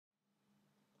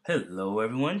Hello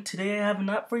everyone, today I have an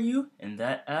app for you and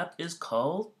that app is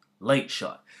called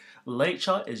LightShot.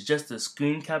 LightShot is just a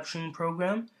screen capturing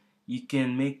program. You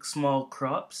can make small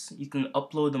crops, you can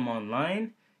upload them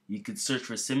online, you could search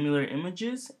for similar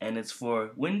images, and it's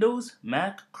for Windows,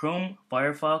 Mac, Chrome,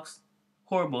 Firefox,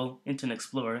 Horrible, Internet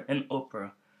Explorer, and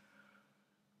Opera.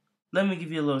 Let me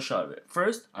give you a little shot of it.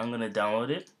 First, I'm going to download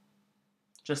it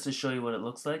just to show you what it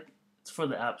looks like. It's for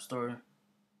the App Store.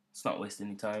 Let's not waste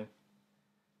any time.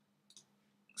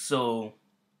 So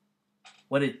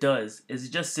what it does is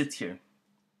it just sits here.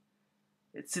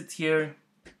 It sits here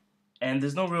and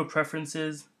there's no real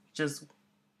preferences, just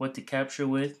what to capture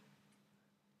with.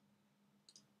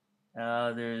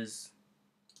 There's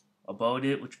about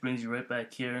it, which brings you right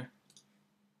back here.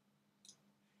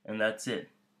 And that's it.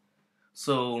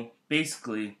 So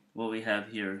basically what we have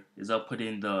here is I'll put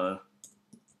in the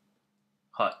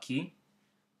hotkey,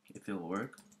 if it will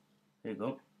work. There you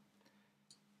go.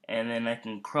 And then I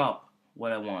can crop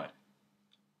what I want.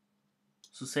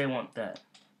 So say I want that.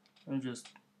 I'll just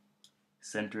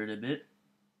center it a bit.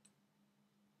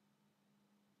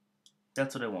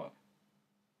 That's what I want.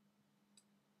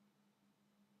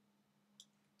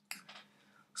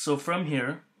 So from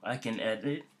here, I can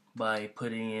edit by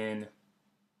putting in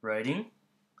writing.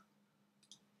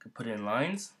 I can put in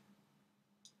lines,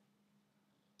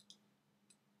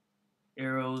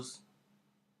 arrows,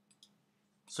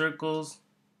 circles,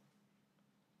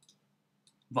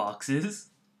 boxes,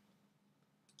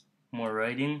 more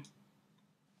writing.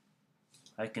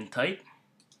 I can type.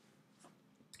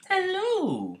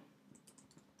 Hello,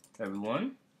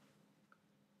 everyone.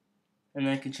 And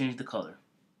then I can change the color.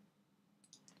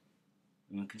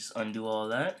 And we can just undo all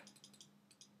that.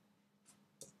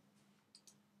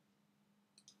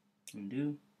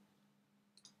 Undo.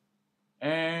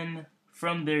 And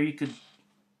from there you could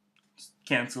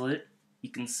cancel it. You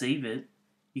can save it.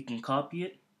 You can copy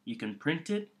it. You can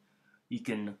print it. You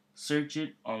can search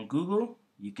it on Google.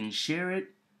 You can share it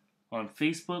on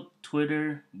Facebook,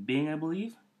 Twitter, Bing, I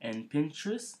believe, and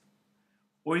Pinterest.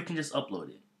 Or you can just upload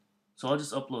it. So I'll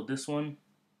just upload this one.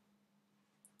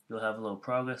 You'll have a little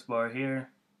progress bar here.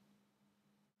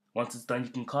 Once it's done, you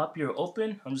can copy or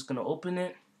open. I'm just going to open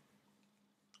it.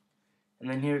 And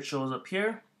then here it shows up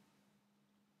here.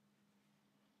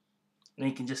 And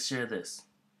you can just share this.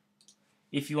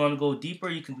 If you want to go deeper,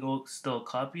 you can still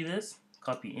copy this.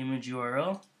 Copy image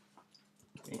URL.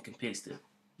 And you can paste it.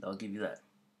 That'll give you that.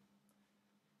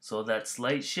 So that's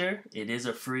LightShare. It is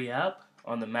a free app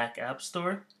on the Mac App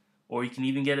Store. Or you can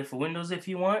even get it for Windows if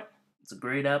you want. It's a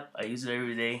great app. I use it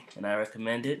every day and I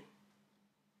recommend it.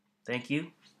 Thank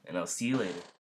you, and I'll see you later.